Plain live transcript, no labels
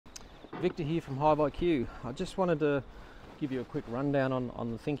Victor here from HiveIQ. I just wanted to give you a quick rundown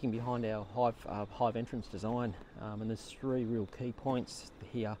on the thinking behind our Hive Entrance design, and there's three real key points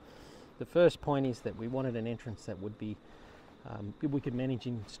here. The first point is that we wanted an entrance that would be we could manage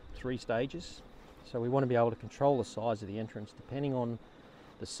in 3 stages. So we want to be able to control the size of the entrance depending on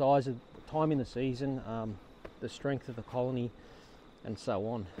the size of the time in the season, the strength of the colony, and so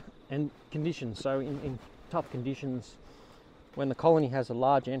on, and conditions. So in tough conditions, when the colony has a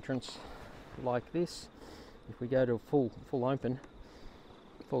large entrance like this, if we go to a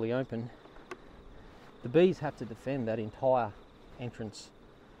fully open, the bees have to defend that entire entrance.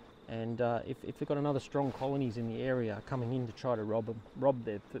 And if they've got another strong colonies in the area coming in to try to rob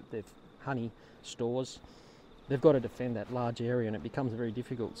their honey stores, they've got to defend that large area, and it becomes very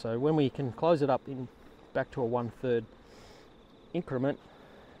difficult. So when we can close it up back to a 1/3 increment,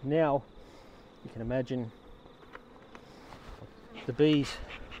 now you can imagine the bees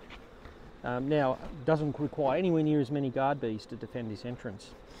now doesn't require anywhere near as many guard bees to defend this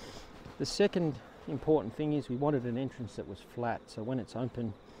entrance. The second important thing is we wanted an entrance that was flat, so when it's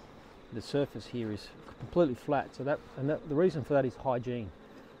open, the surface here is completely flat. So the reason for that is hygiene.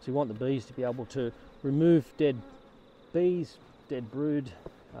 So we want the bees to be able to remove dead bees, dead brood,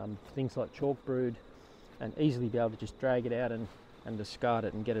 things like chalk brood, and easily be able to just drag it out and discard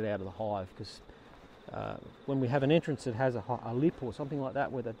it and get it out of the hive. Because when we have an entrance that has a lip or something like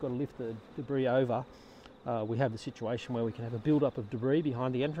that where they've got to lift the debris over, we have the situation where we can have a build-up of debris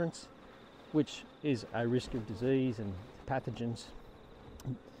behind the entrance, which is a risk of disease and pathogens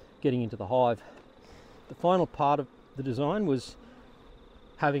getting into the hive. The final part of the design was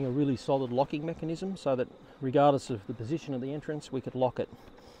having a really solid locking mechanism so that regardless of the position of the entrance, we could lock it.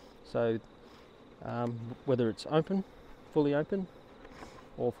 So whether it's open, fully open,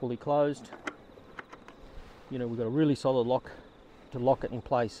 or fully closed, you know, we've got a really solid lock to lock it in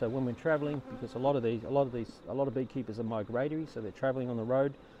place. So when we're traveling, because a lot of beekeepers are migratory, so they're traveling on the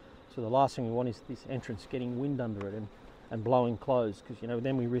road. So the last thing we want is this entrance getting wind under it and blowing closed, because, you know,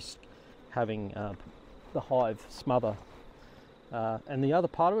 then we risk having the hive smother. And the other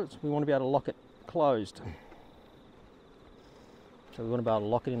part of it is we want to be able to lock it closed. So we want to be able to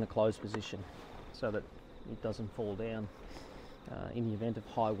lock it in the closed position so that it doesn't fall down in the event of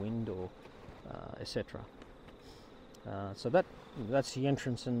high wind or etc. So that's the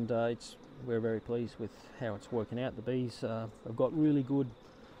entrance, and we're very pleased with how it's working out. The bees have got really good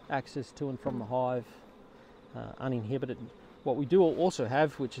access to and from the hive, uninhibited. What we do also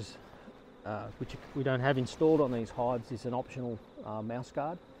have, which we don't have installed on these hives, is an optional mouse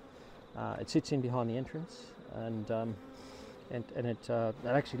guard. It sits in behind the entrance, and it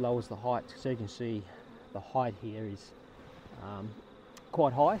actually lowers the height. So you can see the height here is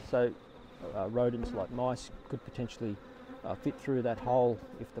quite high, so rodents like mice could potentially fit through that hole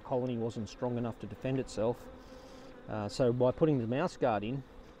if the colony wasn't strong enough to defend itself. So by putting the mouse guard in,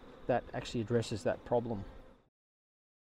 that actually addresses that problem.